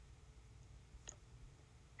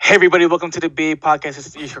Hey everybody, welcome to the B Podcast.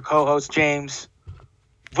 This is your co-host James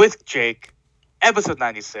with Jake, episode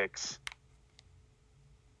 96.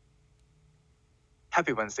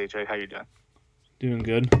 Happy Wednesday, Jake. How you doing? Doing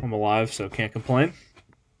good. I'm alive, so can't complain.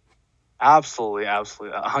 Absolutely.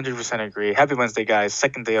 100% agree. Happy Wednesday, guys.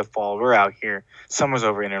 Second day of fall. We're out here. Summer's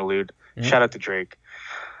over, interlude. Yep. Shout out to Drake.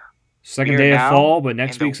 Second day of fall, but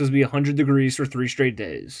next week's supposed to be 100 degrees for 3 straight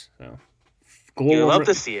days. So, you love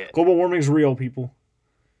to see it. Global warming's real, people.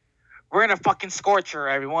 We're in a fucking scorcher,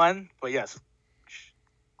 everyone. But yes,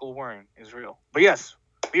 global warming is real. But yes,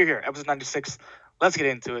 we're here, episode 96. Let's get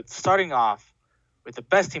into it. Starting off with the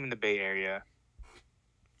best team in the Bay Area.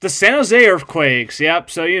 The San Jose Earthquakes. Yep,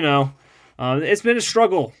 so it's been a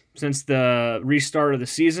struggle since the restart of the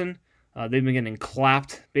season. They've been getting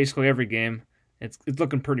clapped basically every game. It's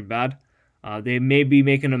looking pretty bad. They may be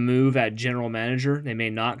making a move at general manager. They may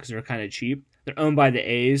not because they're kind of cheap. They're owned by the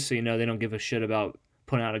A's, so they don't give a shit about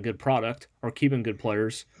putting out a good product or keeping good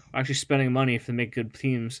players, or actually spending money to make good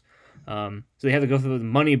teams. So they have to go through the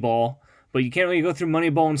money ball, but you can't really go through money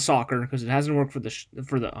ball in soccer because it hasn't worked for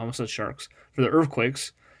the I almost said Sharks, for the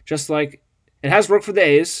Earthquakes. Just like it has worked for the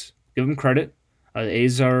A's. Give them credit. The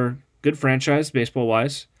A's are a good franchise baseball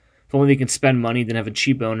wise. If only they can spend money than have a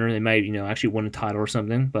cheap owner, they might actually win a title or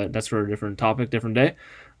something. But that's for a different topic, different day.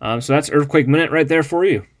 So that's Earthquake Minute right there for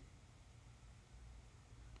you.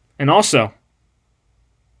 And also,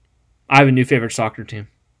 I have a new favorite soccer team.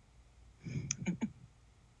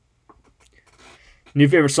 New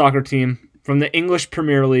favorite soccer team from the English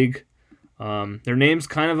Premier League. Their name's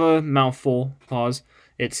kind of a mouthful. Pause.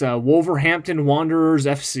 It's Wolverhampton Wanderers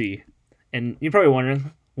FC. And you're probably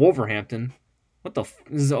wondering, Wolverhampton? What the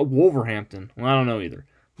is Wolverhampton? Well, I don't know either.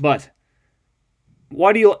 But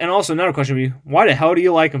why do you? And also another question would be, why the hell do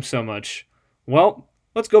you like them so much? Well,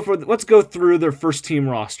 let's go through their first team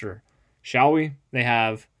roster, shall we? They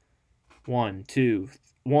have 1, 2,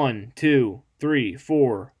 3,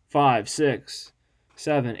 4, 5, 6,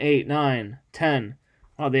 7, 8, 9, 10.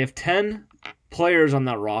 Wow, they have 10 players on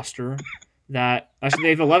that roster. They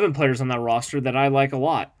have 11 players on that roster that I like a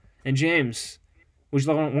lot. And James, would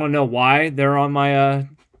you want to know why they're on my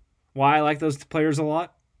why I like those players a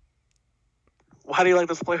lot? Why do you like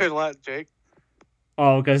those players a lot, Jake?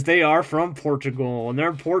 Oh, because they are from Portugal and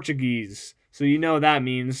they're Portuguese. So that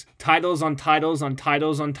means titles on titles on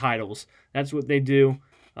titles on titles. That's what they do.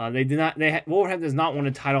 Wolverhampton has not won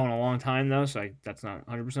a title in a long time though, so that's not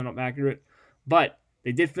 100% accurate. But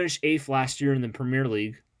they did finish 8th last year in the Premier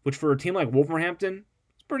League, which for a team like Wolverhampton,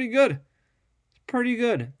 it's pretty good. Pretty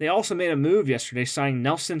good. They also made a move yesterday, signing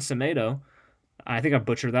Nelson Semedo. I think I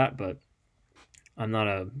butchered that, but I'm not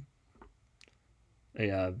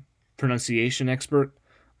a pronunciation expert,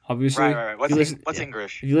 obviously. Right. What's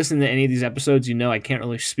English? If you listen to any of these episodes, I can't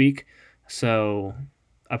really speak, so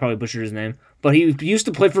I probably butchered his name. But he used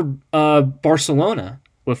to play for Barcelona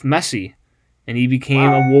with Messi, and he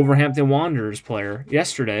became a Wolverhampton Wanderers player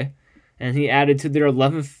yesterday, and he added to their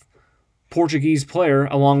 11th Portuguese player,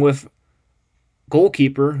 along with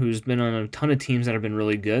goalkeeper, who's been on a ton of teams that have been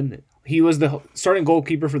really good. He was the starting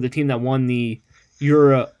goalkeeper for the team that won the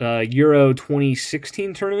Euro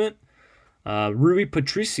 2016 tournament. Rui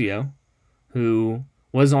Patricio, who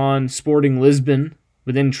was on Sporting Lisbon,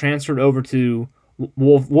 but then transferred over to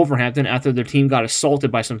Wolverhampton after their team got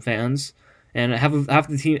assaulted by some fans, and half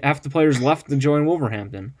the players left to join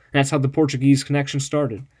Wolverhampton. And that's how the Portuguese connection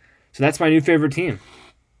started. So that's my new favorite team.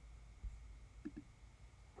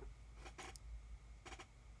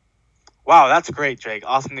 Wow, that's great, Jake.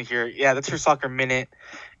 Awesome to hear. Yeah, that's your soccer minute.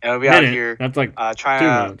 And we'll be out here. That's like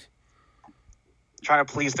trying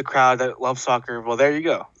to please the crowd that loves soccer. Well, there you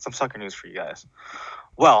go. Some soccer news for you guys.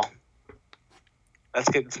 Well,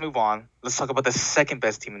 let's move on. Let's talk about the second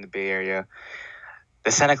best team in the Bay Area,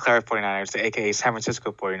 the Santa Clara 49ers, the AKA San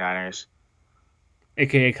Francisco 49ers,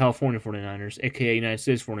 AKA California 49ers, AKA United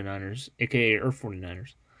States 49ers, AKA Earth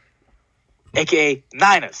 49ers, AKA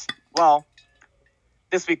Niners. Well,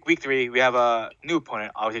 this week, week 3, we have a new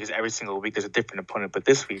opponent. Obviously, because every single week there's a different opponent. But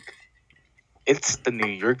this week, it's the New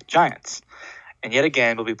York Giants. And yet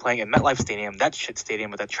again, we'll be playing at MetLife Stadium, that shit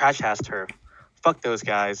stadium with that trash-ass turf. Fuck those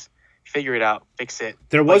guys. Figure it out. Fix it.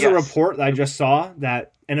 There was a report that I just saw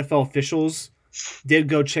that NFL officials did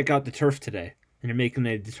go check out the turf today. And they're making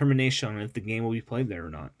a determination on if the game will be played there or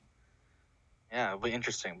not. Yeah, it'll be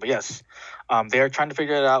interesting. But yes, they are trying to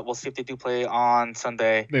figure it out. We'll see if they do play on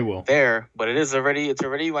Sunday. They will. But it's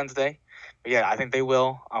already Wednesday. But yeah, I think they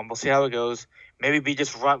will. We'll see how it goes. Maybe we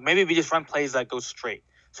just run plays that go straight.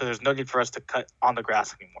 So there's no need for us to cut on the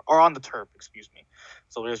grass anymore, or on the turf, excuse me.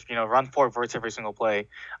 So we just run 4 verts every single play,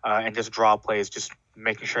 and just draw plays, just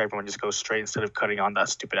making sure everyone just goes straight instead of cutting on that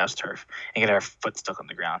stupid ass turf and get our foot stuck on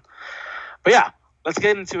the ground. But yeah, let's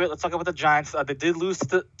get into it. Let's talk about the Giants. They did lose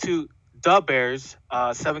to the Bears,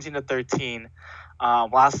 17-13,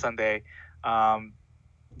 last Sunday.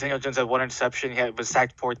 Daniel Jones had 1 interception. He was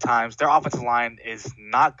sacked 4 times. Their offensive line is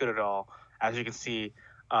not good at all, as you can see.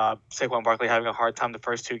 Saquon Barkley having a hard time the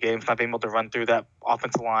first 2 games, not being able to run through that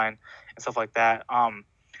offensive line and stuff like that.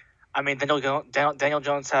 Daniel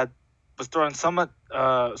Jones was throwing somewhat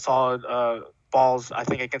solid balls. I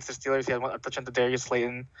think against the Steelers, he had a touch on to Darius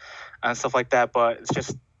Slayton and stuff like that. But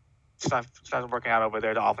it's not working out over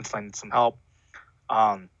there. The offense line needs some help.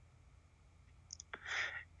 And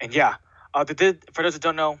yeah, for those who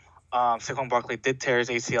don't know, Saquon Barkley did tear his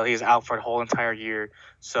ACL. He is out for the whole entire year.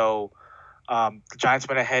 So the Giants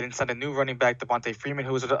went ahead and signed a new running back, Devontae Freeman,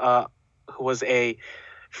 who was a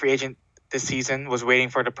free agent this season, was waiting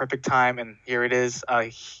for the perfect time, and here it is.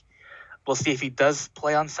 We'll see if he does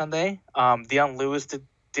play on Sunday. Deion Lewis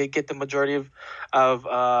did get the majority of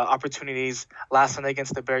opportunities last Sunday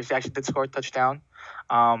against the Bears. He actually did score a touchdown.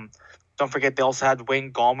 Don't forget, they also had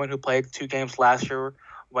Wayne Gallman, who played 2 games last year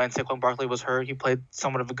when Saquon Barkley was hurt. He played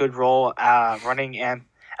somewhat of a good role running and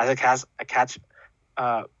as a pass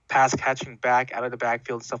catching back out of the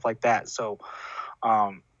backfield and stuff like that. So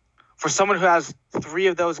for someone who has 3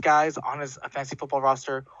 of those guys on his fantasy football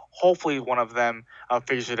roster, hopefully one of them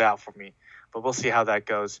figures it out for me. But we'll see how that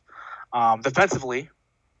goes. Defensively,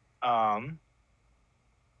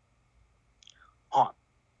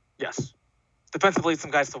 defensively,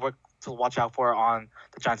 some guys to watch out for on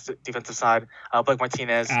the Giants' defensive side. Blake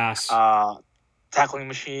Martinez, tackling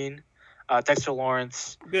machine. Dexter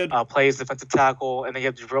Lawrence plays defensive tackle, and then you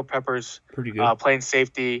have Jabril Peppers, pretty good, playing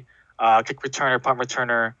safety, kick returner, punt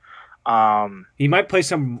returner. He might play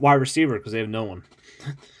some wide receiver because they have no one.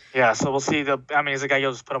 Yeah, so we'll see. He's a guy,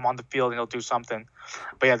 you'll just put him on the field and he'll do something.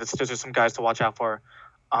 But yeah, those are some guys to watch out for.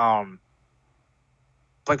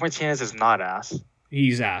 Blake Martinez is not ass.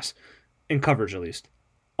 He's ass. In coverage, at least.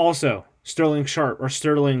 Also, Sterling Shepard,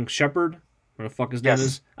 what the fuck his name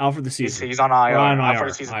is, out for the season. He's on IR. Out for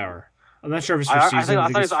the season. IR. I'm not sure if it's for season. I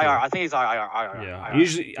thought it's IR. I think he's IR. Yeah. IR.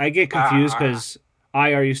 Usually, I get confused because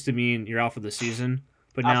IR used to mean you're out for the season,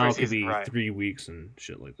 but now it could be 3 weeks and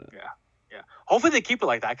shit like that. Yeah. Hopefully they keep it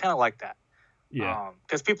like that. I kind of like that. Yeah.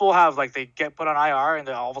 Because people have, they get put on IR and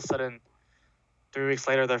then all of a sudden 3 weeks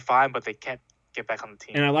later they're fine, but they can't get back on the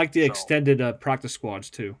team. And I like the extended practice squads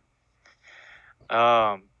too.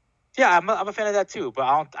 Yeah, I'm a fan of that too,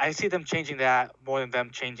 but I see them changing that more than them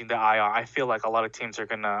changing the IR. I feel like a lot of teams are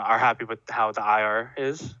happy with how the IR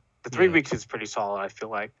is. The 3 weeks is pretty solid. I feel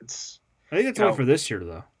like I think it's only for this year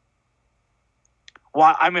though.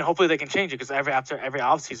 Well, hopefully they can change it because after every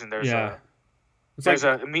offseason there's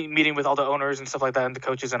a meeting with all the owners and stuff like that and the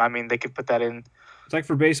coaches, and they can put that in. It's like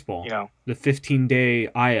for baseball, the 15-day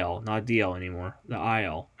IL, not DL anymore. The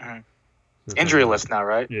IL, injury list now,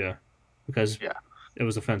 right? Yeah, because it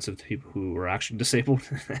was offensive to people who were actually disabled.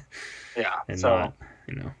 Yeah, and not,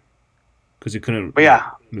 because you couldn't. But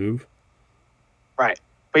move. Right,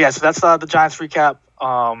 but so that's the Giants recap.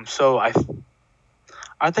 So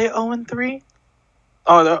are they 0-3?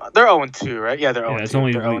 Oh, they're 0-2, right? Yeah, they're 0-2. It's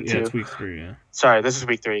only it's week 3. Yeah. Sorry, this is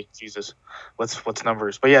week 3. Jesus, what's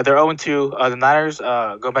numbers? But yeah, they're 0-2. The Niners,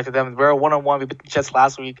 going back to them, we're 1-1. We beat the Jets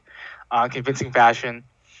last week, convincing fashion,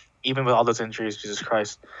 even with all those injuries. Jesus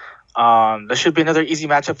Christ. This should be another easy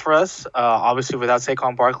matchup for us. Obviously, without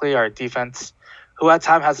Saquon Barkley, our defense, who at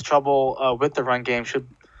times has trouble with the run game, should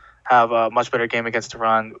have a much better game against the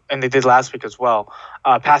run, and they did last week as well.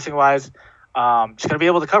 Passing wise. Just gonna be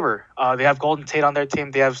able to cover. They have Golden Tate on their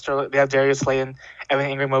team. They have Darius Slayton, Evan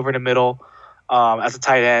Ingram over in the middle, as a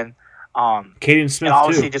tight end. Caden Smith, and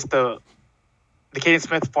obviously too. Just the Caden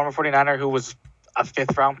Smith, former 49er, who was a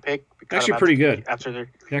 5th round pick. Actually, pretty good. He's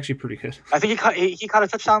actually pretty good. I think he caught a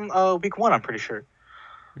touchdown week 1. I'm pretty sure.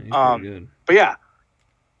 Yeah, he's pretty good. But yeah,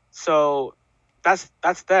 so that's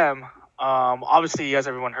them. Obviously, as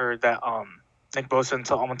everyone heard, that Nick Bosa and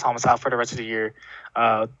Solomon Thomas out for the rest of the year.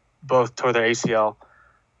 Both tore their ACL.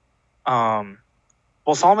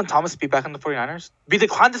 Will Solomon Thomas be back in the 49ers? We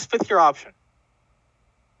declined this 5th-year option.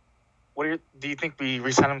 Do you think we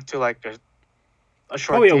re-sign him to a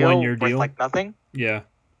short deal? A 1-year deal. With nothing? Yeah.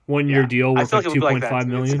 1-year deal with $2.5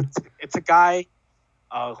 million. It's a guy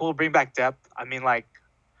who will bring back depth. It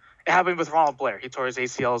happened with Ronald Blair. He tore his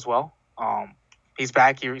ACL as well. He's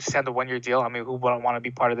back. He signed a 1-year deal. Who wouldn't want to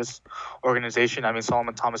be part of this organization?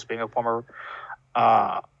 Solomon Thomas being a former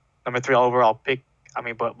number 3 overall pick,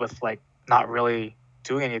 but with not really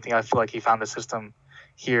doing anything. I feel like he found the system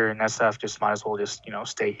here in SF. Just might as well just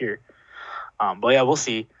stay here. But yeah, we'll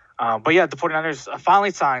see. But yeah, the 49ers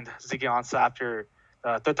finally signed Ziggy Ansah after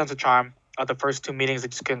third time's a charm. The first two meetings, they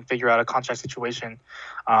just couldn't figure out a contract situation.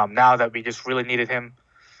 Now that we just really needed him,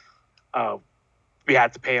 we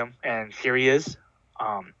had to pay him, and here he is.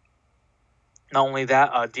 Not only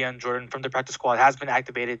that, Deion Jordan from the practice squad has been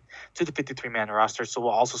activated to the 53-man roster, so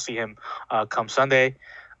we'll also see him come Sunday.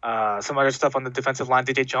 Some other stuff on the defensive line.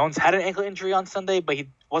 DJ Jones had an ankle injury on Sunday, but he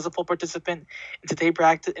was a full participant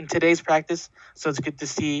in today's practice, so it's good to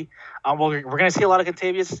see. We're going to see a lot of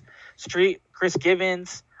Contavious Street, Chris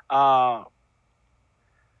Givens,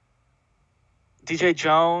 DJ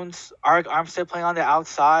Jones, Arik Armstead playing on the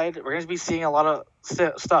outside. We're going to be seeing a lot of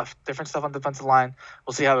different stuff on the defensive line.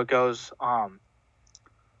 We'll see how it goes.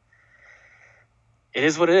 It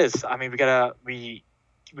is what it is. I mean, we gotta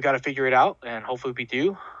figure it out, and hopefully we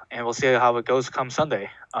do, and we'll see how it goes come Sunday.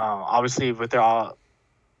 Obviously,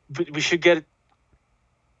 we should get.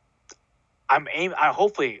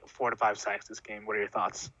 Hopefully 4 to 5 sacks this game. What are your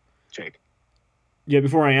thoughts, Jake? Yeah,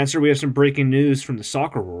 before I answer, we have some breaking news from the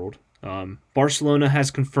soccer world. Barcelona has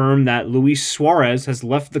confirmed that Luis Suarez has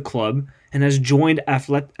left the club and has joined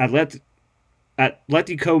Atletico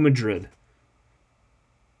Madrid.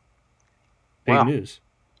 Big news.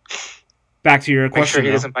 Back to your question.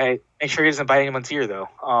 Make sure he doesn't bite anyone's ear, though.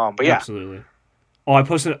 But yeah, absolutely. Oh, I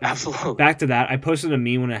posted. Absolutely. Back to that. I posted a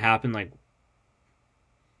meme when it happened, like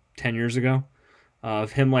 10 years ago,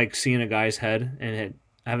 of him like seeing a guy's head, and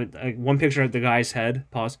I have it, like, one picture of the guy's head.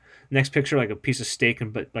 Pause. Next picture, like a piece of steak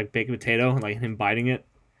and like baked potato, and like him biting it.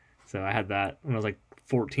 So I had that when I was like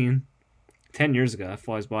 14, 10 years ago. That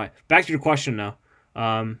flies by. Back to your question now.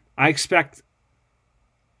 I expect.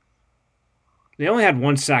 They only had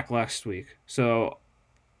 1 sack last week, so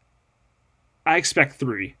I expect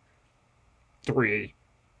 3. 3.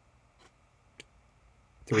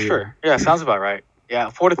 Sure. Yeah, sounds about right. Yeah,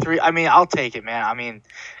 4 to 3. I mean, I'll take it, man. I mean,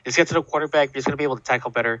 just get to the quarterback. He's going to be able to tackle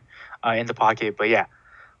better in the pocket. But yeah,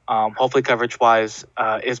 hopefully coverage-wise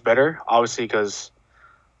is better, obviously, because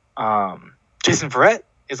Jason Verrett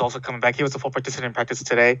is also coming back. He was a full participant in practice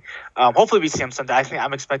today. Hopefully we see him Sunday.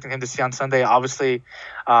 I'm expecting him to see on Sunday. Obviously,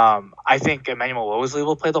 I think Emmanuel Mosley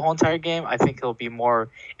will play the whole entire game. I think he'll be more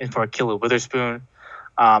in for Akilah Witherspoon.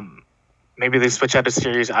 Maybe they switch out the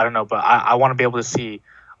series. I don't know, but I want to be able to see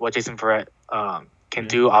what Jason Verrett can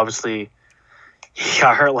do. Obviously, he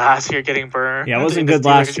got hurt last year getting burned. Yeah, it wasn't good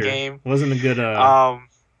last year. Game. It wasn't a good.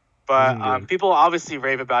 But people obviously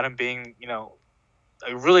rave about him being, a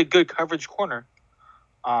really good coverage corner.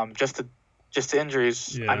 Just to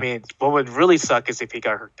injuries. Yeah. I mean, what would really suck is if he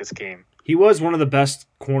got hurt this game. He was one of the best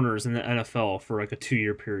corners in the NFL for like a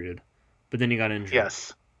 2-year period, but then he got injured.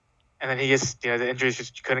 Yes. And then he just, the injuries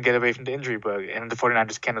just couldn't get away from the injury bug, and the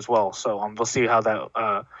 49ers can as well. So we'll see how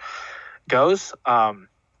that goes.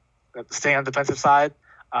 Staying on the defensive side,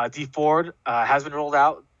 Dee Ford has been ruled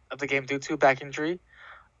out of the game due to a back injury.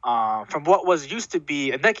 From what was used to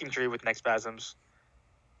be a neck injury with neck spasms,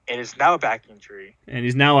 it is now a back injury. And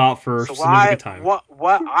he's now out for significant time.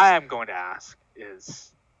 What I am going to ask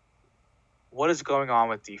is, what is going on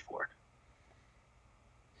with Dee Ford?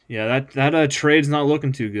 Yeah, that trade's not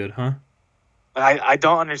looking too good, huh? I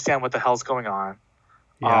don't understand what the hell's going on.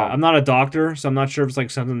 Yeah, I'm not a doctor, so I'm not sure if it's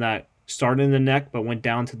like something that started in the neck but went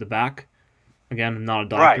down to the back. Again, I'm not a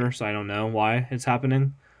doctor, right. So I don't know why it's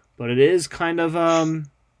happening. But it is kind of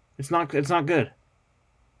it's not good.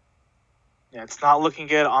 Yeah, it's not looking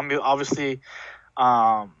good. Obviously,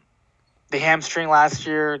 the hamstring last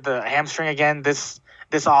year, the hamstring again this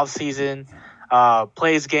offseason,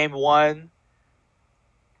 plays game 1.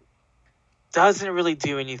 Doesn't really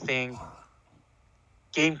do anything.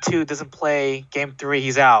 Game 2 doesn't play. Game 3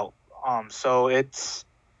 he's out. So it's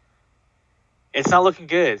not looking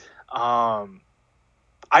good. I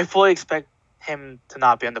fully expect him to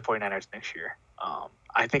not be on the 49ers next year.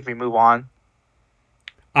 I think we move on.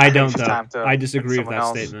 I don't though. I disagree with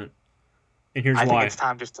that statement. And here's why. I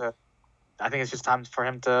think it's just time for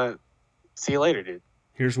him to see you later, dude.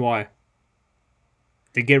 Here's why.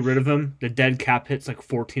 They get rid of him, the dead cap hit's like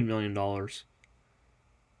 $14 million. So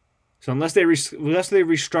unless they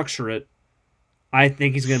restructure it, I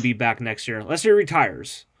think he's going to be back next year. Unless he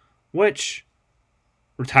retires. Which,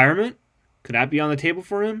 retirement? Could that be on the table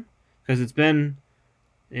for him? Because it's been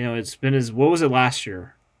his, what was it last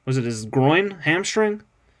year? Was it his groin, hamstring?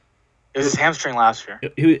 It was his hamstring last year.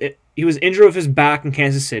 He was injured with his back in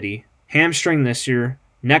Kansas City. Hamstring this year.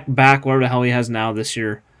 Neck, back, whatever the hell he has now this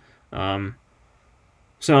year.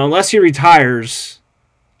 So unless he retires,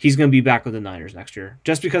 he's going to be back with the Niners next year.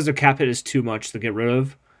 Just because the cap hit is too much to get rid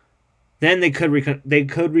of then they could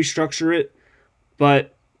restructure it,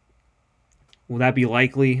 but will that be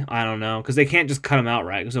likely? I don't know, because they can't just cut him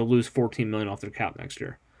outright because they'll lose $14 million off their cap next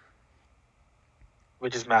year.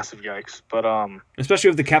 Which is massive yikes. But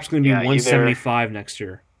especially if the cap's going to be 175 next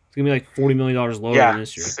year. It's going to be like $40 million lower than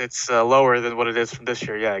this year. It's lower than what it is from this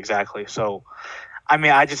year. Yeah, exactly. So, I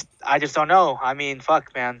mean, I just don't know. I mean,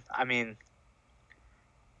 fuck, man. I mean,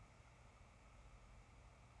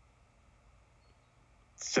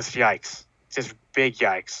 it's just yikes. It's just big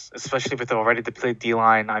yikes, especially with the already depleted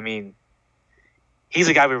D-line. I mean, he's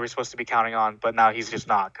a guy we were supposed to be counting on, but now he's just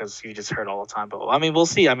not because he just hurt all the time. But, I mean, we'll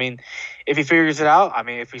see. I mean, if he figures it out, I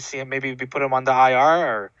mean, if we see him, maybe we put him on the IR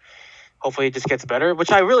or hopefully he just gets better,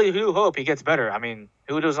 which I really do hope he gets better. I mean,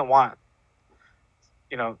 who doesn't want,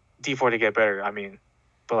 D4 to get better? I mean,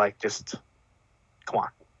 but, like, just come on.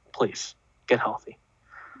 Please, get healthy.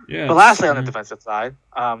 Yeah. But lastly, on the defensive side,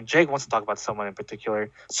 Jake wants to talk about someone in particular.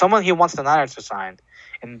 Someone he wants the Niners to sign.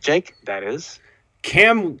 And Jake, that is?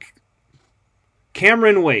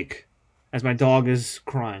 Cameron Wake, as my dog is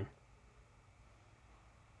crying.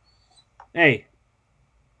 Hey.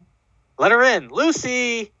 Let her in.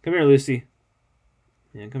 Lucy! Come here, Lucy.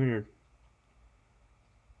 Yeah, come here.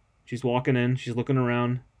 She's walking in. She's looking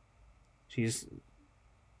around. She's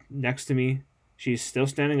next to me. She's still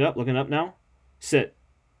standing up, looking up now. Sit.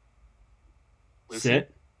 Lucy,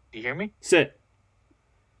 sit. Do you hear me? Sit.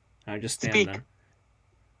 I just stand Speak. there.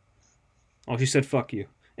 Oh, she said fuck you.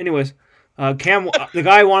 Anyways, the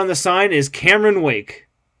guy I wanted to sign is Cameron Wake.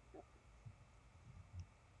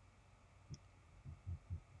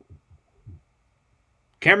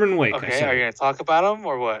 Cameron Wake. Okay, are you going to talk about him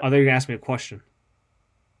or what? I thought you were going to ask me a question.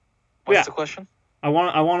 What's the question? I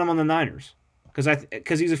want him on the Niners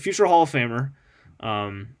because he's a future Hall of Famer.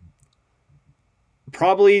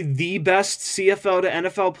 Probably the best CFL to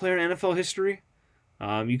NFL player in NFL history.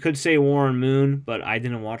 You could say Warren Moon, but I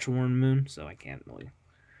didn't watch Warren Moon, so I can't really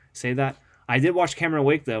say that. I did watch Cameron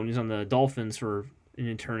Wake, though, when he was on the Dolphins for an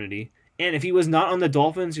eternity. And if he was not on the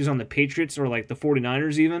Dolphins, he was on the Patriots or like the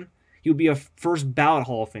 49ers even, he would be a first ballot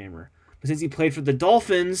Hall of Famer. But since he played for the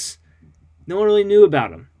Dolphins, no one really knew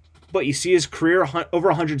about him. But you see his career, over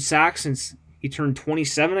 100 sacks since he turned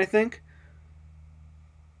 27, I think.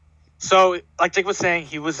 So, like Jake was saying,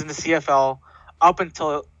 he was in the CFL up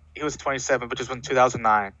until he was 27, which is in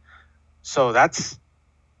 2009. So that's,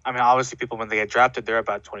 I mean, obviously people when they get drafted, they're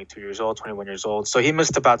about 22 years old, 21 years old. So he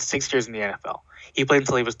missed about 6 years in the NFL. He played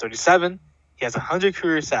until he was 37. He has 100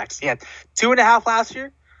 career sacks. He had 2.5 last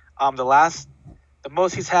year. The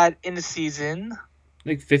most he's had in the season.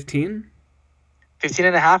 Like 15?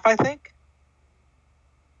 15.5, I think.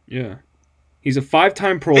 Yeah. He's a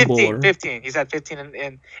 5-time Pro 15, Bowler. 15. He's had 15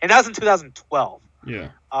 and that was in 2012. Yeah.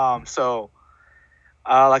 Like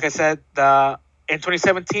I said, in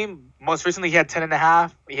 2017, most recently he had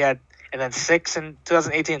 10.5. He had, and then 6 in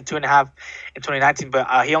 2018 and 2.5 in 2019.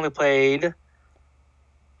 But he only played,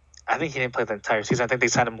 I think he didn't play the entire season. I think they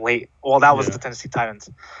signed him late. Well, that was the Tennessee Titans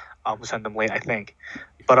who signed him late, I think.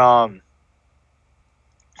 But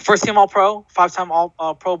first team All-Pro, 5-time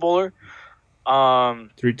All-Pro Bowler.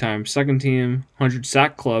 3-time second team, 100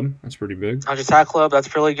 sack club. That's pretty big. 100 sack club.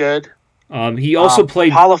 That's really good. He also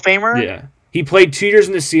played Hall of Famer. Yeah, he played 2 years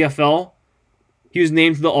in the CFL. He was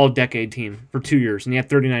named to the All-Decade team for 2 years, and he had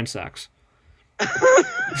 39 sacks.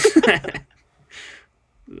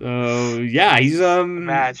 Yeah, he's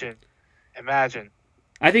Imagine.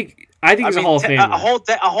 I think he's a Hall of Famer.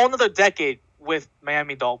 A whole another decade with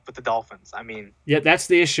with the Dolphins. I mean, yeah, that's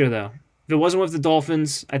the issue though. If it wasn't with the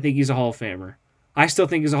Dolphins, I think he's a Hall of Famer. I still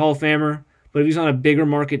think he's a Hall of Famer, but if he's on a bigger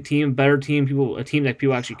market team, better team, a team that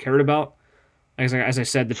people actually cared about, as I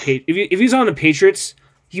said, if he's on the Patriots,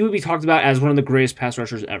 he would be talked about as one of the greatest pass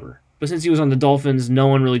rushers ever. But since he was on the Dolphins, no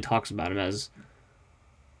one really talks about him as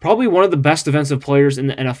probably one of the best defensive players in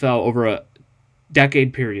the NFL over a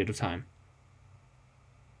decade period of time.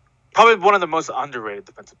 Probably one of the most underrated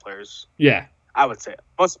defensive players. Yeah. I would say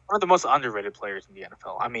one of the most underrated players in the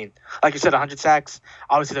NFL. I mean, like you said, 100 sacks.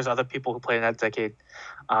 Obviously, there's other people who played in that decade,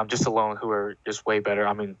 just alone, who are just way better.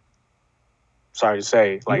 I mean, sorry to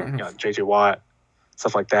say, like J.J. Watt,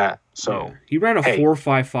 stuff like that. So yeah. He ran a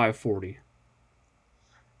 4.55 40.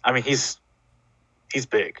 I mean, he's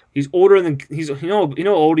big. He's older than you know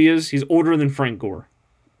how old he is. He's older than Frank Gore.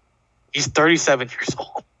 He's 37 years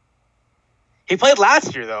old. He played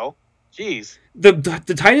last year though. Jeez. The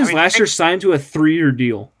Titans last year signed to a 3-year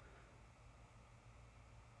deal.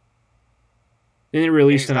 Then they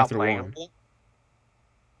released him after 1.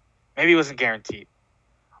 Maybe he wasn't guaranteed.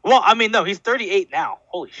 Well, I mean, no, he's 38 now.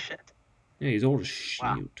 Holy shit. Yeah, he's old as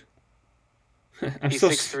shoot. I'm He's so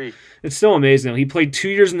 6'3". It's so amazing. He played 2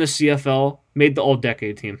 years in the CFL, made the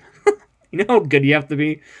All-Decade team. You know how good you have to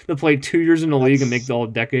be to play 2 years in the league and make the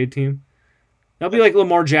All-Decade team? That'll be like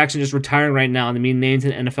Lamar Jackson just retiring right now and then being named to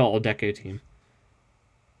the NFL All-Decade team.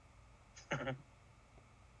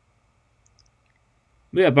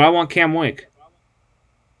 Yeah, but I want Cam Wake.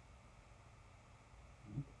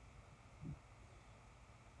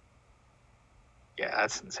 Yeah,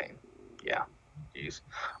 that's insane. Yeah. Jeez.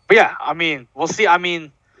 But yeah, I mean, we'll see. I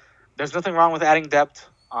mean, there's nothing wrong with adding depth.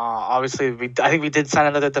 Obviously, I think we did sign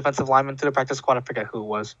another defensive lineman to the practice squad. I forget who it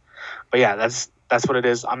was, but yeah, that's what it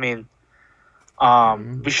is. I mean,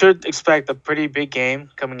 we should expect a pretty big game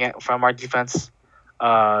coming from our defense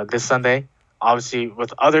this Sunday. Obviously,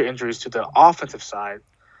 with other injuries to the offensive side,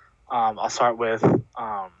 I'll start with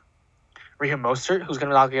Raheem Mostert, who's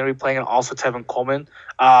going to be playing, and also Tevin Coleman.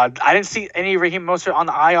 I didn't see any Raheem Mostert on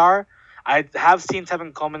the IR. I have seen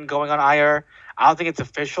Tevin Coleman going on IR. I don't think it's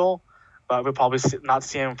official, but we'll probably not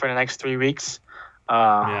see him for the next 3 weeks.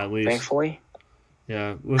 Yeah, at least. Thankfully.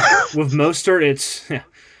 Yeah, with Mostert, it's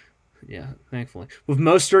thankfully. With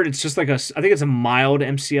Mostert, it's just like I think it's a mild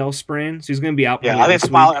MCL sprain, so he's going to be out. Yeah, I think it's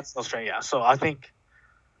a mild MCL sprain. Yeah, so I think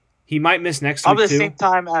he might miss next probably week the too. same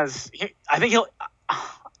time as I think he'll.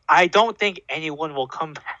 I don't think anyone will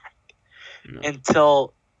come back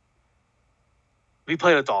until we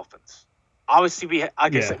play the Dolphins. Obviously, we had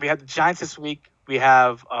the Giants this week. We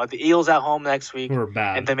have the Eagles at home next week. Who are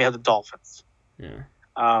bad. And then we have the Dolphins. Yeah.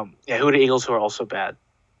 Who are the Eagles who are also bad?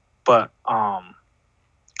 But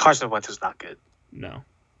Carson Wentz is not good. No.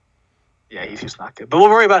 Yeah, he's just not good. But we'll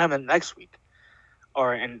worry about him in next week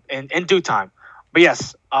or in due time. But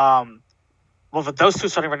yes, with those two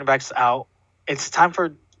starting running backs out, it's time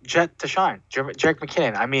for Jet to shine. Jerick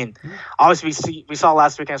McKinnon. I mean, obviously we saw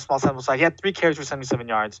last week in a small sample size. He had 3 carries for 77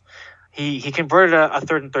 yards. He converted a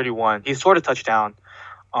 3rd and 31. He scored a touchdown.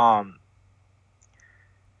 I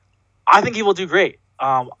think he will do great.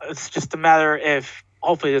 It's just a matter if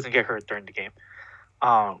hopefully he doesn't get hurt during the game,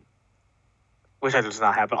 which I does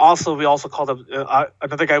not happen. Also, we also called up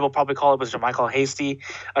another guy we'll probably call up was Jermichael Hasty,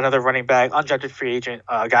 another running back, undrafted free agent,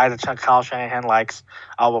 a guy that Kyle Shanahan likes.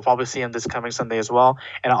 We'll probably see him this coming Sunday as well.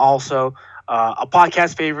 And also a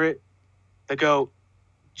podcast favorite, the GOAT,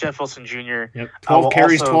 Jeff Wilson Jr. Yep. 12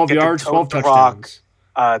 carries, 12 yards, 12 touchdowns.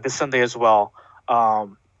 This Sunday as well.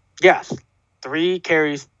 Yes, 3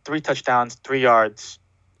 carries, 3 touchdowns, 3 yards.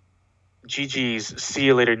 GG's. See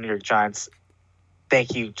you later, New York Giants.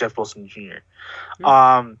 Thank you, Jeff Wilson Jr.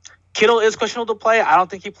 Kittle is questionable to play. I don't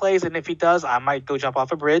think he plays, and if he does, I might go jump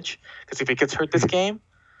off a bridge because if he gets hurt this game,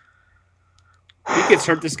 if he gets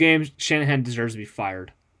hurt this game, Shanahan deserves to be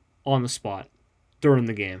fired on the spot during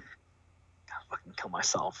the game. I'll fucking kill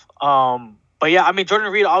myself. But yeah, I mean,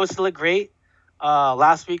 Jordan Reed obviously looked great.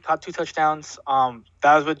 Last week, caught 2 touchdowns.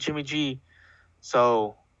 That was with Jimmy G.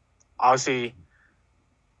 So obviously,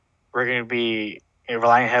 we're going to be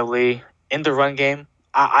relying heavily in the run game.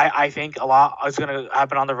 I think a lot is going to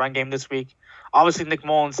happen on the run game this week. Obviously, Nick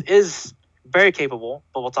Mullins is very capable,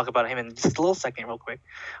 but we'll talk about him in just a little second real quick.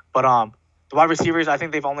 But the wide receivers, I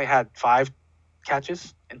think they've only had 5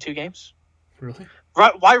 catches in 2 games. Really?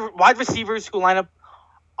 Wide receivers who line up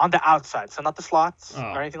on the outside, so not the slots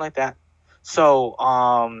or anything like that. So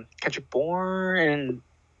Kendrick Bourne, and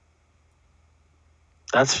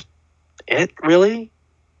that's it, really?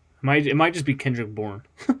 It might just be Kendrick Bourne.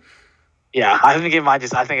 Yeah, I think it might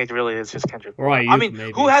just. I think it really is just Kendrick Bourne. Right, I mean,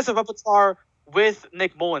 maybe. Who has a repertoire with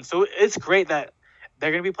Nick Mullins? So it's great that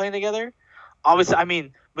they're going to be playing together. Obviously, I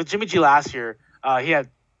mean, with Jimmy G last year, he had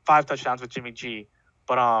 5 touchdowns with Jimmy G,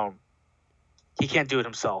 but he can't do it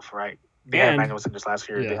himself, right? They had Emmanuel Sanders last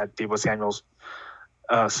year. Yeah. They had Deebo Samuels.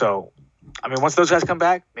 So, I mean, once those guys come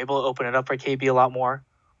back, maybe we'll open it up for KB a lot more.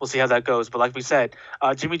 We'll see how that goes. But like we said,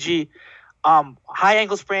 Jimmy G, high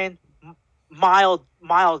ankle sprain, mild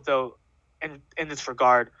though. In this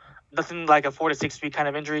regard, nothing like a 4 to 6 week kind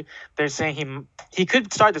of injury. They're saying he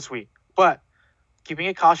could start this week, but keeping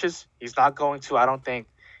it cautious, he's not going to. I don't think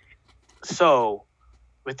so.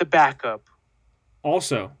 With the backup,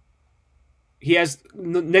 also, he has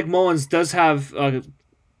Nick Mullins does have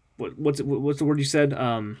what's the word you said?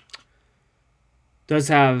 Does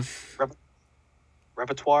have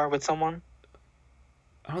repertoire with someone.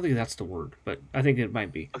 I don't think that's the word, but I think it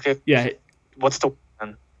might be. Okay. Yeah. What's the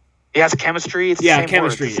He has chemistry.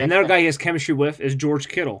 Chemistry. Another guy he has chemistry with is George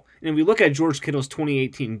Kittle. And if we look at George Kittle's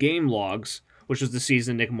 2018 game logs, which was the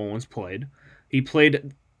season Nick Mullins played, he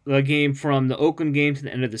played the game from the Oakland game to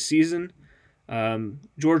the end of the season.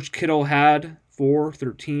 George Kittle had 4,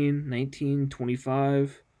 13, 19,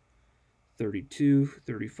 25, 32,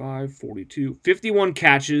 35, 42, 51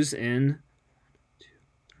 catches in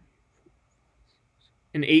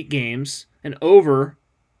in 8 games and over,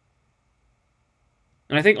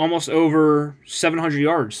 and I think almost over 700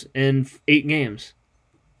 yards in 8 games.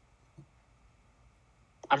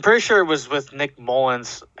 I'm pretty sure it was with Nick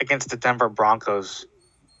Mullins against the Denver Broncos.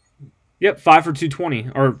 Yep, 5 for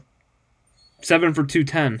 220 or 7 for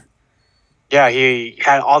 210. Yeah, he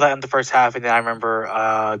had all that in the first half, and then I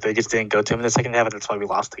remember they just didn't go to him in the second half, and that's why we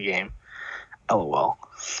lost the game. LOL.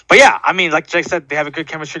 But yeah, I mean, like Jake said, they have a good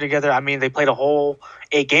chemistry together. I mean, they played a whole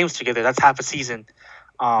 8 games together. That's half a season.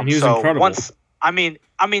 And he was incredible.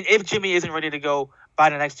 If Jimmy isn't ready to go by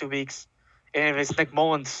the next 2 weeks, and if it's Nick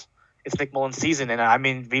Mullins' season, and I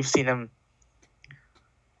mean, we've seen him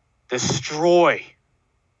destroy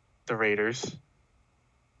the Raiders.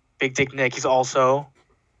 Big Dick Nick. He also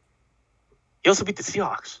beat the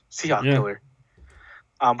Seahawks. Killer.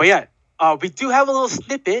 But yeah, we do have a little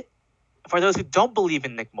snippet for those who don't believe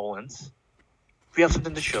in Nick Mullins. We have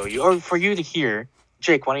something to show you, or for you to hear.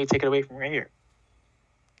 Jake, why don't you take it away from right here?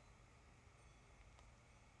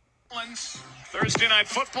 Thursday Night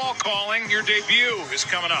Football calling. Your debut is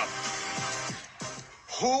coming up.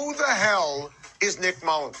 Who the hell is Nick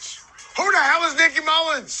Mullins? Who the hell is Nicky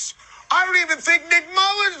Mullins? I don't even think Nick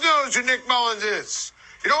Mullins knows who Nick Mullins is.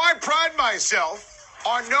 You know, I pride myself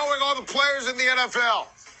on knowing all the players in the NFL.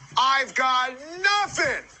 I've got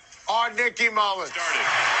nothing on Nicky Mullins.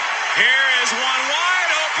 Here is one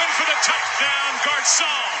wide open for the touchdown,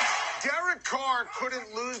 Garcon. Derek Carr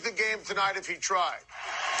couldn't lose the game tonight if he tried.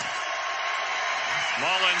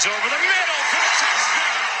 Mullins over the middle for the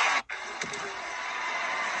touchdown.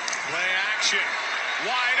 Play action.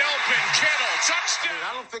 Wide open. Kittle. Touchdown.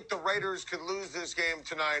 I don't think the Raiders can lose this game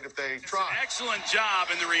tonight if they try. An excellent job,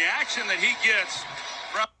 and the reaction that he gets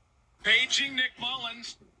from paging Nick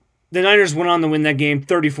Mullins. The Niners went on to win that game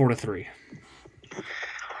 34-3.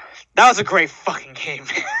 That was a great fucking game.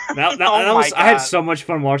 I had so much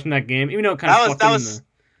fun watching that game, even though it kind of that was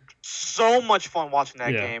so much fun watching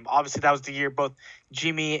that game. Obviously, that was the year both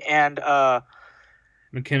Jimmy and Jerick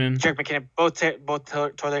McKinnon both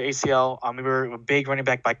tore their ACL. We were a big running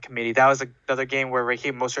back by committee. That was another game where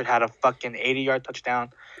Raheem Mostert had a fucking 80-yard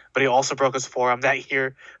touchdown, but he also broke his forearm that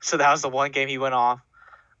year. So that was the one game he went off.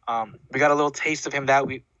 We got a little taste of him that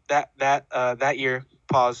year.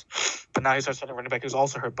 Pause. But now he starts starting running back who's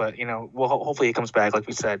also hurt. But hopefully he comes back. Like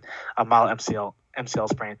we said, a mild MCL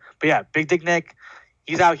sprain. But yeah, Big Dick Nick,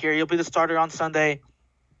 he's out here. He'll be the starter on Sunday.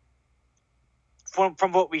 From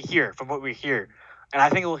what we hear, and I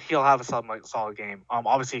think he'll have a solid game.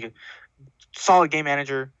 Obviously, solid game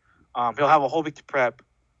manager. He'll have a whole week to prep.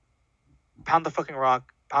 Pound the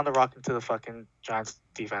rock into the fucking Giants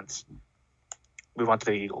defense. Move on to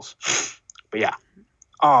the Eagles. But yeah,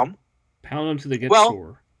 pound them till they get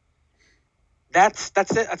sore. That's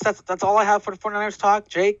it. That's all I have for the 49ers talk.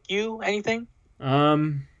 Jake, you anything?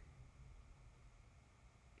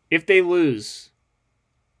 If they lose,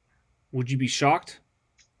 would you be shocked?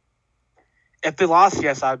 If they lost,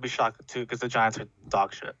 yes, I'd be shocked too, because the Giants are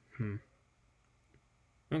dog shit.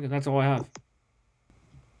 Okay, that's all I have.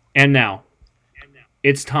 And now,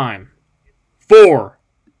 it's time for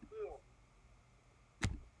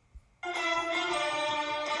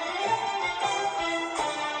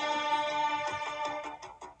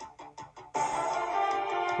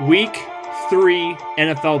Week 3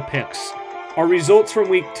 NFL picks. Our results from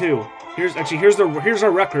Week 2. Here's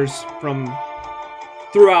our records from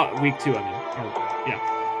throughout Week 2.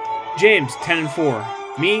 James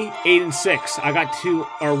 10-4. Me 8-6. I got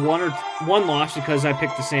one loss because I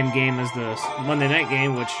picked the same game as the Monday night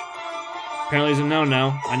game, which apparently is a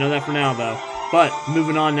no-no. I know that for now though. But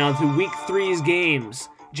moving on now to Week 3's games.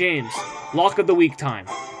 James, lock of the week time.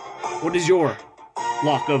 What is your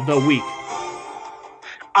lock of the week?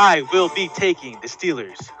 I will be taking the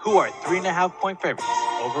Steelers, who are 3.5-point favorites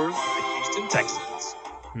over the Houston Texans.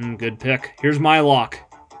 Good pick. Here's my lock.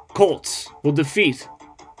 Colts will defeat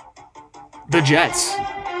the Jets.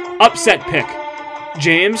 Upset pick.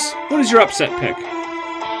 James, what is your upset pick?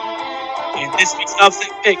 In this week's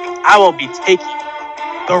upset pick, I will be taking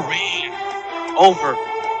the Rams over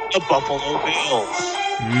the Buffalo Bills.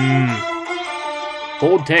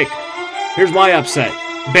 Bold take. Here's my upset.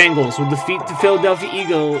 Bengals will defeat the Philadelphia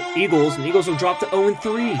Eagles, and the Eagles will drop to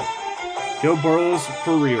 0-3. Joe Burrow's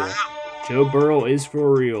for real. Joe Burrow is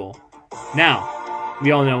for real. Now,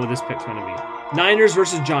 we all know what this pick's going to be. Niners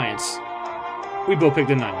versus Giants. We both picked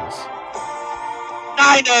the Niners.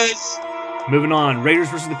 Niners! Moving on. Raiders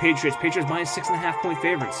versus the Patriots. Patriots minus 6.5-point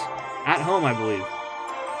favorites. At home, I believe.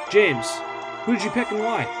 James, who did you pick and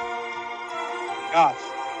why? Gosh.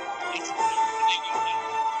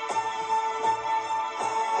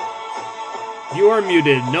 You are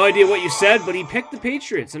muted. No idea what you said, but he picked the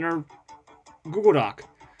Patriots in our Google Doc.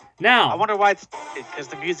 Now, I wonder why it's because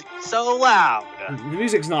the music is so loud. the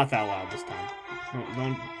music's not that loud this time.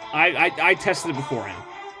 Don't. I tested it beforehand.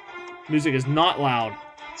 Music is not loud.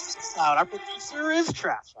 It's loud. Our producer is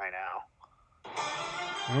trash right now.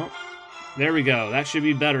 Well, there we go. That should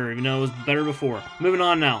be better, even though it was better before. Moving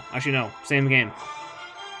on now. Actually, no. Same game.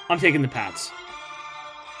 I'm taking the Pats.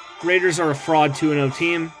 Raiders are a fraud 2-0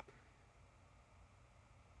 team.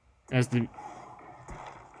 As the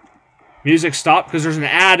music stopped, because there's an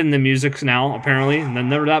ad in the music now, apparently, and then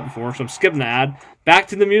never that before, so I'm skipping the ad. Back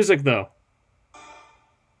to the music, though.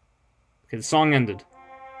 Okay, the song ended.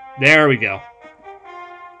 There we go.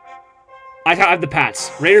 I have the Pats.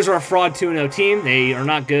 Raiders are a fraud 2-0 team. They are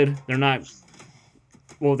not good. They're not.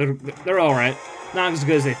 Well, they're all right. Not as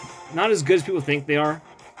good as people think they are.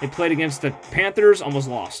 They played against the Panthers, almost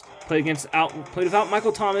lost. Played without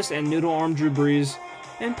Michael Thomas and noodle arm Drew Brees,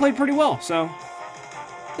 and played pretty well. So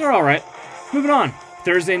they're all right. Moving on.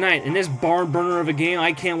 Thursday night in this barn burner of a game,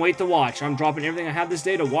 I can't wait to watch. I'm dropping everything I have this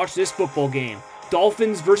day to watch this football game.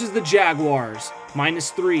 Dolphins versus the Jaguars,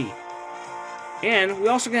 -3. And we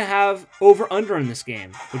also gonna have over/under in this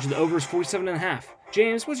game, which the over is 47.5.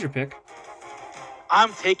 James, what's your pick?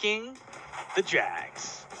 I'm taking the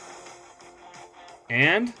Jags.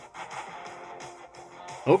 And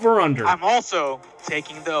over/under. I'm also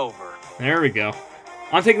taking the over. There we go.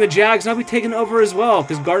 I'm taking the Jags, and I'll be taking over as well,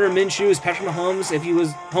 because Gardner Minshew is Patrick Mahomes if he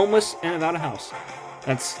was homeless and without a house.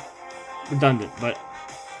 That's redundant, but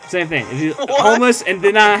same thing. If he's homeless and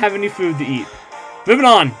did not have any food to eat. Moving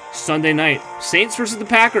on, Sunday night. Saints versus the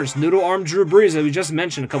Packers. Noodle arm Drew Brees, that we just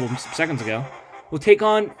mentioned a couple of seconds ago, will take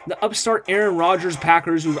on the upstart Aaron Rodgers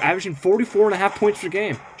Packers, who are averaging 44.5 points per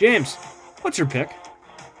game. James, what's your pick?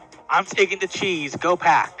 I'm taking the cheese. Go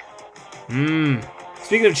Pack.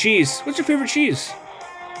 Speaking of cheese, what's your favorite cheese?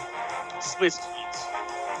 Swiss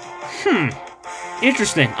cheese.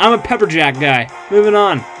 Interesting. I'm a pepper jack guy. Moving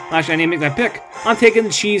on. Actually, I need to make my pick. I'm taking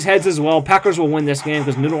the cheese heads as well. Packers will win this game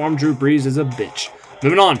because noodle arm Drew Brees is a bitch.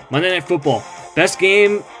 Moving on. Monday Night Football. Best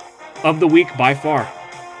game of the week by far.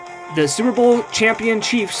 The Super Bowl champion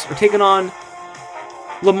Chiefs are taking on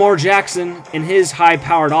Lamar Jackson in his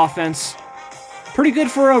high-powered offense. Pretty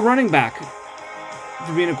good for a running back.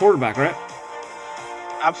 For being a quarterback, right?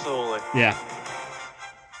 Absolutely. Yeah.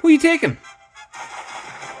 Who are you taking?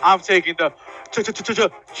 I'm taking the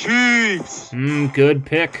Chiefs. Good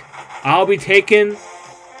pick. I'll be taking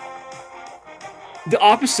the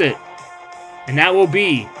opposite. And that will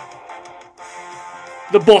be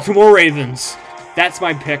the Baltimore Ravens. That's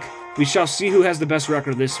my pick. We shall see who has the best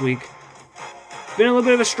record this week. Been a little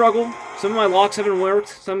bit of a struggle. Some of my locks haven't worked.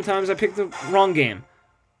 Sometimes I pick the wrong game.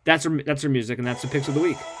 That's our music, and that's the picks of the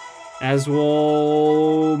week. As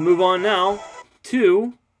we'll move on now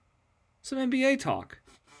to some NBA talk.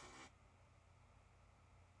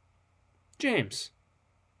 James.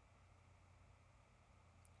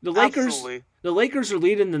 The Lakers are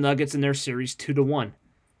leading the Nuggets in their series 2-1.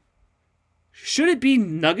 Should it be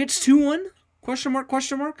Nuggets 2-1? Question mark,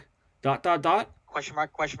 question mark? Dot, dot, dot? Question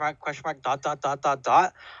mark, question mark, question mark, dot, dot, dot, dot,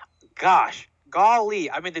 dot. Gosh, golly.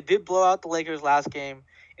 I mean, they did blow out the Lakers last game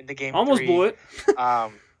in the game Almost 3. blew it.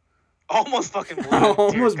 Almost fucking blew it.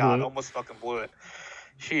 Almost Dear God, blew it. almost fucking blew it.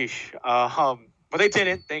 Sheesh. But they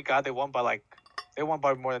didn't. Thank God. They won by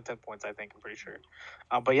more than 10 points, I think. I'm pretty sure.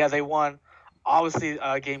 But yeah, they won. Obviously,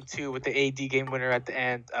 game 2 with the AD game winner at the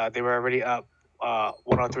end. They were already up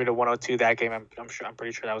 103-102 that game. I'm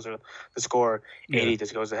pretty sure that was the score. Yeah. AD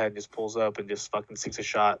just goes ahead and just pulls up and just fucking sinks a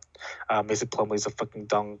shot. Mason Plumlee's a fucking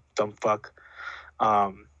dumb fuck.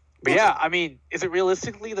 But yeah, I mean, is it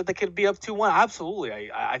realistically that they could be up 2-1?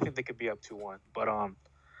 Absolutely. I think they could be up 2-1. But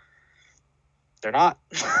they're not.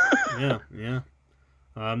 Yeah.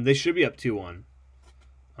 They should be up 2-1.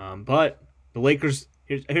 But the Lakers,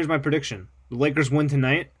 here's my prediction. The Lakers win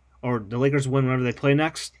tonight, or the Lakers win whenever they play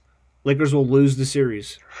next. Lakers will lose the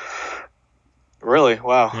series. Really?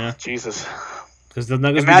 Wow. Yeah. Jesus. Because the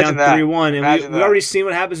Nuggets were Imagine down that. 3-1, and Imagine we that. already seen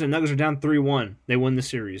what happens when Nuggets are down 3-1. They win the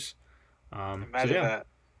series. Imagine that.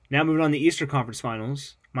 Now moving on to the Eastern Conference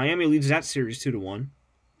Finals. Miami leads that series 2-1.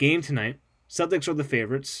 Game tonight. Celtics are the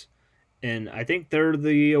favorites, and I think they're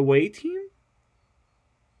the away team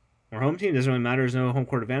or home team. Doesn't really matter. There's no home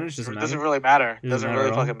court advantage. Doesn't It matter. doesn't really matter. It Doesn't doesn't matter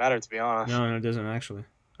really at all. fucking matter, to be honest. No, it doesn't actually.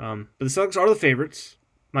 But the Celtics are the favorites.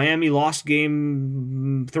 Miami lost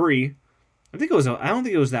game 3. I don't think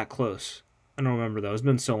it was that close. I don't remember though. It's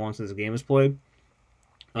been so long since the game was played.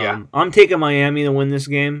 Yeah. I'm taking Miami to win this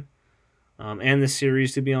game, and this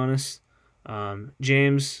series, to be honest.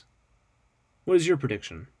 James, what is your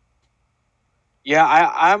prediction?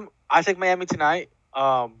 Yeah, I think Miami tonight.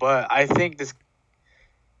 But I think this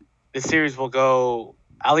series will go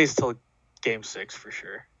at least till Game 6 for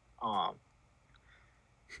sure.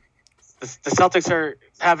 The Celtics are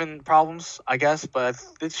having problems, I guess, but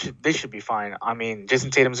they should be fine. I mean,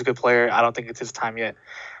 Jason Tatum's a good player. I don't think it's his time yet.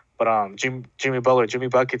 But Jimmy Butler, Jimmy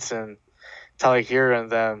Buckets, and Tyler Hero,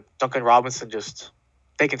 and then Duncan Robinson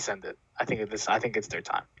they can send it. I think it's their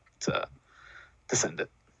time to send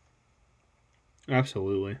it.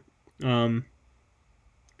 Absolutely. But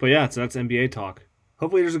yeah, so that's NBA talk.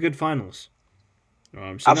 Hopefully there's a good finals.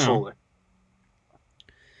 Absolutely.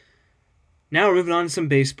 Now we're moving on to some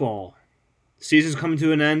baseball. Season's coming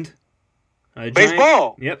to an end.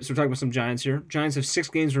 Baseball! Yep, so we're talking about some Giants here. Giants have 6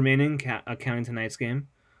 games remaining, counting tonight's game.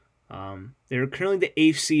 They're currently the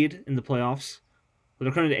 8th seed in the playoffs. Well,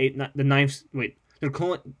 they're currently the 9th. Wait, they're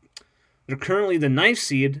currently the 9th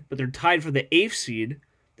seed, but they're tied for the 8th seed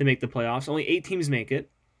to make the playoffs. Only 8 teams make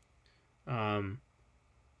it. So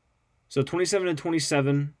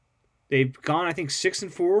 27-27. They've gone, I think,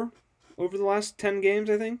 6-4 over the last 10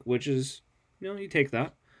 games. I think, which is, you take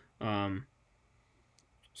that.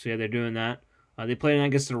 So yeah, they're doing that. They played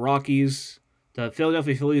against the Rockies. The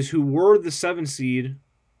Philadelphia Phillies, who were the 7th seed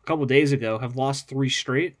a couple days ago, have lost 3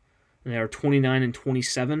 straight, and they are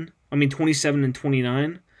 29-27.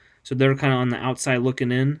 27-29. So they're kind of on the outside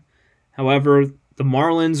looking in. However, the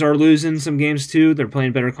Marlins are losing some games too. They're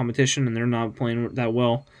playing better competition, and they're not playing that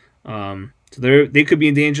well. So they could be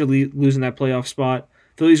in danger of losing that playoff spot.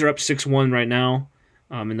 Phillies are up 6-1 right now,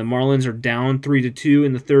 and the Marlins are down 3-2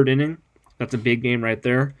 in the 3rd inning. That's a big game right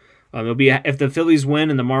there. It'll be if the Phillies win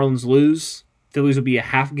and the Marlins lose, Phillies will be a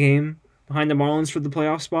half game behind the Marlins for the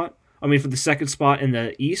playoff spot. For the 2nd spot in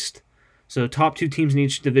the East. So top 2 teams in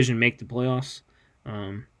each division make the playoffs.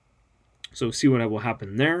 So we'll see what will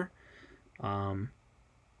happen there. So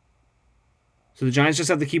the Giants just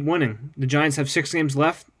have to keep winning. The Giants have 6 games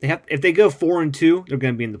left. If they go 4-2, they're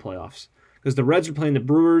going to be in the playoffs. Because the Reds are playing the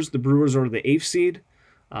Brewers. The Brewers are the 8th seed.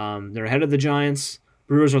 They're ahead of the Giants.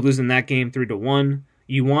 Brewers are losing that game 3-1.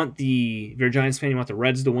 If you're a Giants fan, you want the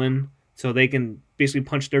Reds to win so they can basically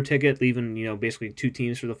punch their ticket, leaving basically 2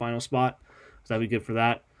 teams for the final spot. So that'd be good for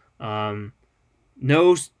that. The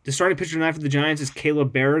starting pitcher tonight for the Giants is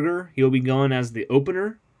Caleb Berriger. He'll be going as the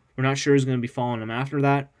opener. We're not sure who's going to be following him after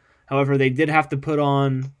that. However, they did have to put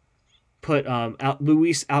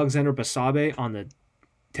Luis Alexander Basabe on the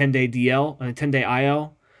 10-day DL, 10-day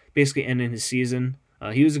IL, basically ending his season.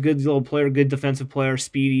 He was a good little player, good defensive player,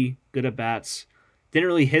 speedy, good at bats. Didn't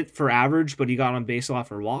really hit for average, but he got on base a lot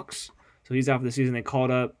for walks. So he's out for the season. They called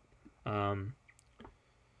up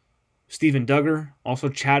Steven Duggar, also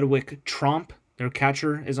Chadwick Tromp. Their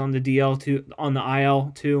catcher is on the DL too, on the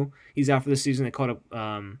IL too. He's out for the season. They called up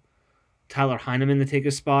Tyler Heineman to take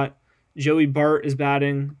his spot. Joey Bart is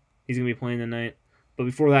batting. He's gonna be playing tonight. But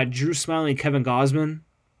before that, Drew Smyly and Kevin Gausman,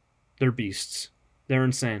 they're beasts. They're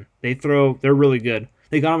insane. They're really good.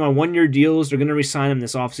 They got him on 1-year deals. They're going to re-sign him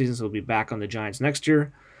this offseason, so he'll be back on the Giants next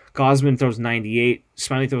year. Gausman throws 98.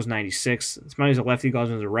 Smyly throws 96. Smyly's a lefty.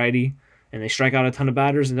 Gausman's a righty. And they strike out a ton of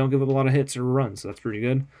batters and don't give up a lot of hits or runs, so that's pretty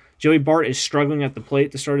good. Joey Bart is struggling at the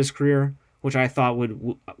plate to start his career, which I thought would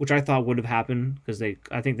have happened because I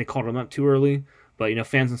think they called him up too early. But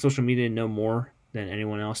fans on social media know more than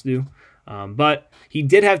anyone else do. But he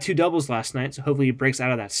did have 2 doubles last night, so hopefully he breaks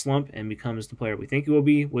out of that slump and becomes the player we think he will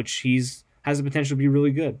be, which has the potential to be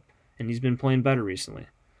really good, and he's been playing better recently.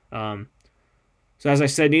 So as I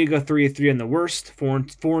said, need to go 3-3 on the worst.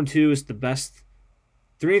 4-2 is the best.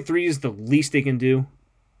 3-3 is the least they can do.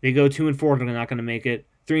 They go 2-4, they're not going to make it.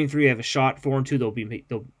 3-3 have a shot. 4-2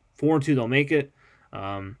 they'll make it.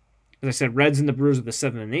 As I said, Reds and the Brewers are the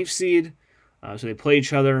 7th and 8th seed, so they play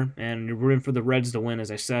each other, and you're rooting for the Reds to win.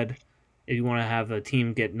 As I said, if you want to have a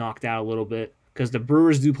team get knocked out a little bit, because the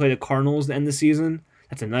Brewers do play the Cardinals to end the season.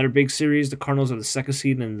 That's another big series. The Cardinals are the 2nd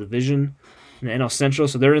seed in the division in the NL Central,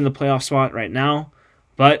 so they're in the playoff spot right now.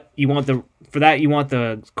 But you want the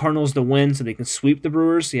Cardinals to win so they can sweep the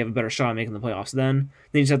Brewers, so you have a better shot at making the playoffs then.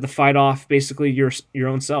 Then you just have to fight off basically your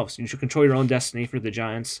own selves. You should control your own destiny for the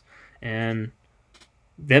Giants. And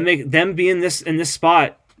them be in this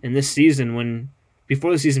spot in this season when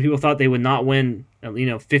before the season people thought they would not win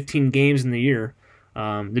 15 games in the year.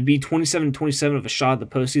 To be 27-27 of a shot at the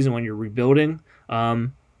postseason when you're rebuilding,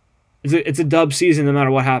 it's a dub season no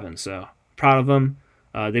matter what happens. So proud of them.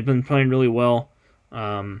 They've been playing really well.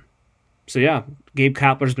 So yeah, Gabe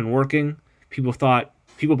Kapler's been working. People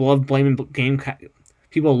love blaming Gabe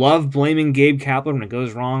Kapler when it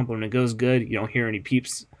goes wrong, but when it goes good, you don't hear any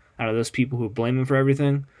peeps out of those people who blame him for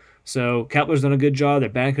everything. So Kapler's done a good job. Their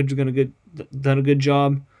batting coach has done a good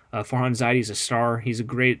job. Farhan Zaidi is a star. He's a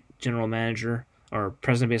great general manager or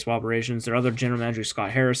president of baseball operations. Their other general manager,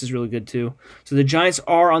 Scott Harris, is really good too. So the Giants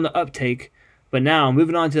are on the uptake. But now,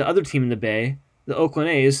 moving on to the other team in the Bay, the Oakland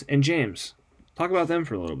A's, and James. Talk about them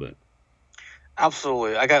for a little bit.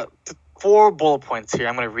 Absolutely. I got 4 bullet points here.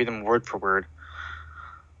 I'm going to read them word for word.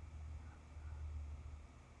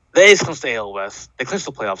 The A's clinched the AL West. They clinched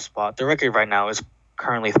the playoff spot. Their record right now is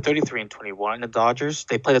currently 33-21. And the Dodgers,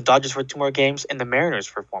 they play the Dodgers for 2 more games and the Mariners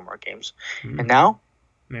for 4 more games. And now,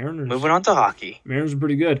 Mariners. moving on to hockey. Mariners are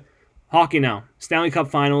pretty good. Hockey now. Stanley Cup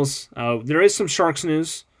Finals. There is some Sharks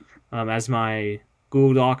news, as my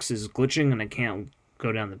Google Docs is glitching and I can't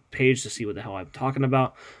go down the page to see what the hell I'm talking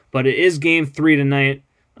about. But it is Game 3 tonight.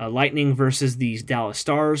 Lightning versus the Dallas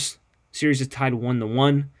Stars. Series is tied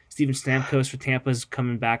 1-1. Steven Stamkos for Tampa is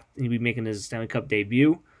coming back. He'll be making his Stanley Cup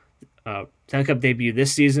debut. Stanley Cup debut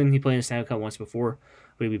this season. He played in the Stanley Cup once before,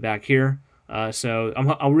 but he'll be back here. So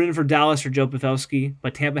I'm rooting for Dallas for Joe Pavelski,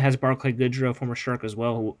 but Tampa has Barclay Goodrow, former Shark as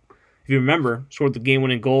well, who, if you remember, scored the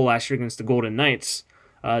game-winning goal last year against the Golden Knights.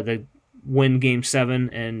 The win Game 7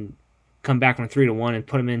 and come back from 3-1 and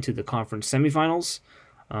put them into the conference semifinals.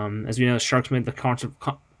 As we know, Sharks made the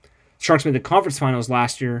conference finals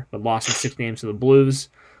last year, but lost in 6 games to the Blues.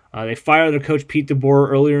 They fired their coach Pete DeBoer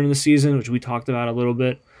earlier in the season, which we talked about a little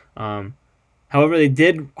bit. However, they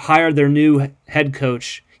did hire their new head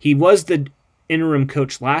coach. He was the interim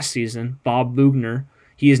coach last season, Bob Bugner.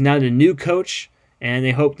 He is now the new coach, and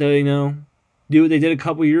they hope to, do what they did a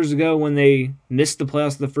couple years ago when they missed the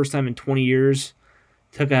playoffs for the first time in 20 years.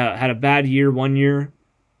 Had a bad year one year,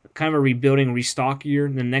 kind of a rebuilding, restock year.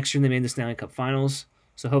 And then next year they made the Stanley Cup Finals.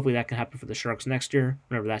 So hopefully that can happen for the Sharks next year,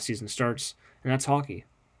 whenever that season starts. And that's hockey.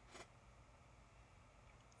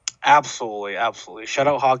 Absolutely, absolutely. Shout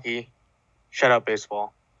out hockey. Shout out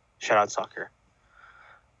baseball. Shout out soccer.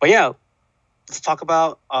 But yeah, let's talk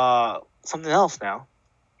about something else now.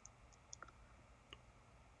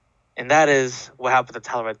 And that is what happened to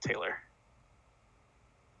Tyrod Taylor.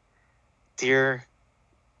 Dear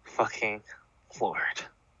fucking Lord.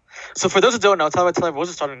 So for those who don't know, Tyrod Taylor was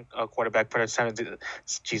a starting quarterback for the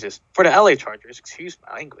LA Chargers. Excuse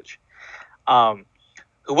my language.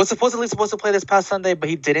 Who was supposed to play this past Sunday, but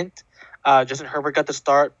he didn't. Justin Herbert got the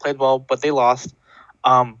start, played well, but they lost.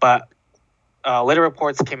 But later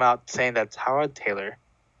reports came out saying that Tyrod Taylor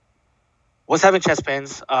was having chest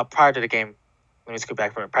pains prior to the game. Let me scoot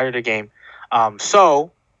back for it. Prior to the game.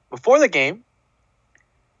 So before the game,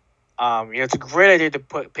 it's a great idea to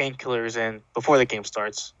put painkillers in before the game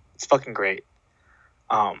starts. It's fucking great.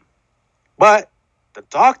 But the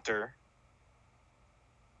doctor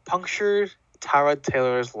punctured Tyrod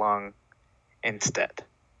Taylor's lung instead.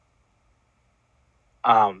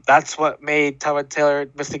 That's what made Tyrod Taylor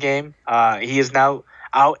miss the game. He is now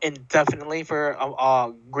out indefinitely for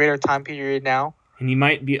a greater time period now. And he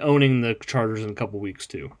might be owning the Chargers in a couple weeks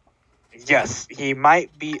too. Yes, he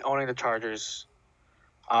might be owning the Chargers.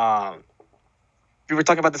 We were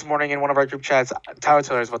talking about this morning in one of our group chats. Tyrod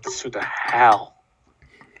Taylor is about to sue the hell.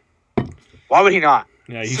 Why would he not?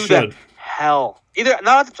 Yeah, he sue should. The hell. I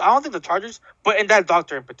don't think the Chargers, but in that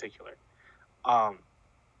doctor in particular. I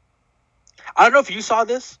don't know if you saw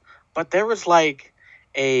this, but there was like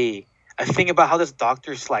a thing about how this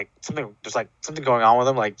doctor's something going on with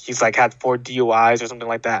him. Like he's had 4 DUIs or something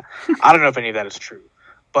like that. I don't know if any of that is true,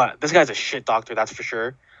 but this guy's a shit doctor, that's for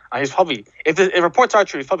sure. He's probably, if reports are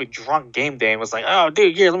true, he's probably drunk game day and was like, "Oh,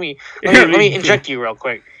 dude, here, let me inject you real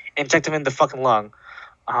quick." Inject him in the fucking lung.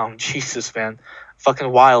 Jesus, man, fucking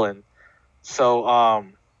wildin'. So,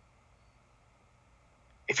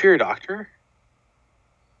 if you're a doctor,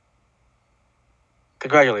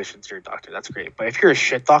 congratulations, you're a doctor. That's great. But if you're a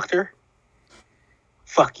shit doctor,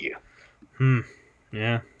 fuck you.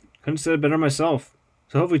 Yeah, couldn't have said it better myself.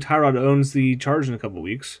 So hopefully Tyrod owns the Chargers in a couple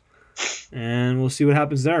weeks. And we'll see what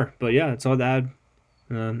happens there. But yeah, that's all to add.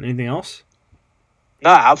 Anything else? No,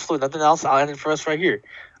 absolutely nothing else. I'll end it for us right here.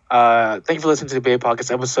 Thank you for listening to the BA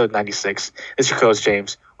Podcast, episode 96. It's your co-host,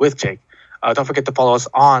 James, with Jake. Don't forget to follow us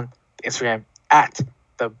on Instagram at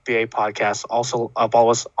the BA Podcast. Also, follow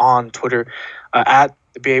us on Twitter at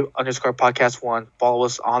the BA_podcast1. Follow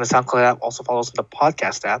us on the SoundCloud app. Also, follow us on the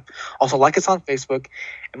podcast app. Also, like us on Facebook.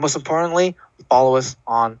 And most importantly, follow us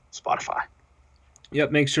on Spotify.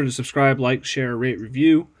 Yep, make sure to subscribe, like, share, rate,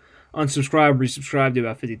 review. Unsubscribe, resubscribe, do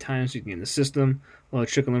about 50 times so you can get in the system. Well,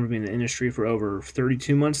 Chicken Liver been in the industry for over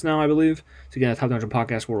 32 months now, I believe. So again, Top 200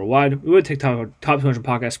 Podcast worldwide. We would take Top 200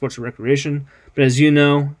 Podcast Sports and Recreation. But as you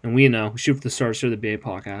know, and we know, we shoot for the stars here at the BA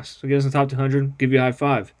Podcast. So get us in the top 200, give you a high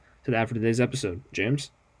five to that for today's episode. James?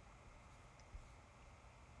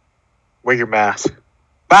 Wear your mask.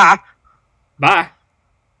 Bye. Bye.